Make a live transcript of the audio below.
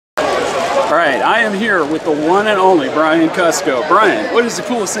All right, I am here with the one and only Brian Kusko. Brian, what is the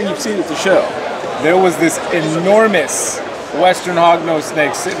coolest thing you've seen at the show? There was this enormous Western hognose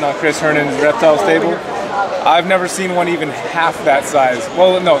snake sitting on Chris Hernan's reptile stable. I've never seen one even half that size.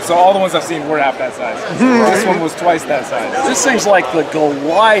 Well, no, so all the ones I've seen were half that size. This one was twice that size. This thing's like the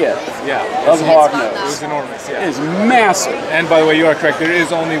Goliath of hognose. It was enormous, yeah. It is massive. And by the way, you are correct, there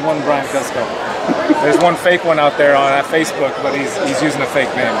is only one Brian Kusko. There's one fake one out there on Facebook, but he's using a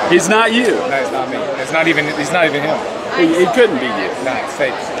fake name. He's not you. No, it's not me. He's not even him. He couldn't be you. No, it's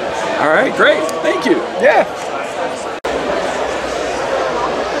fake. All right, great. Thank you. Yeah.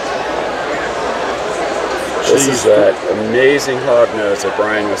 This is that amazing hognose that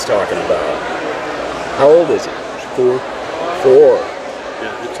Brian was talking about. How old is he? 4. 4.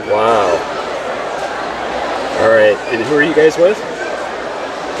 Yeah, wow. All right, and who are you guys with?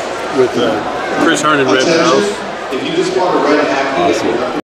 With Chris Hernan Red House. If you just want to write a happy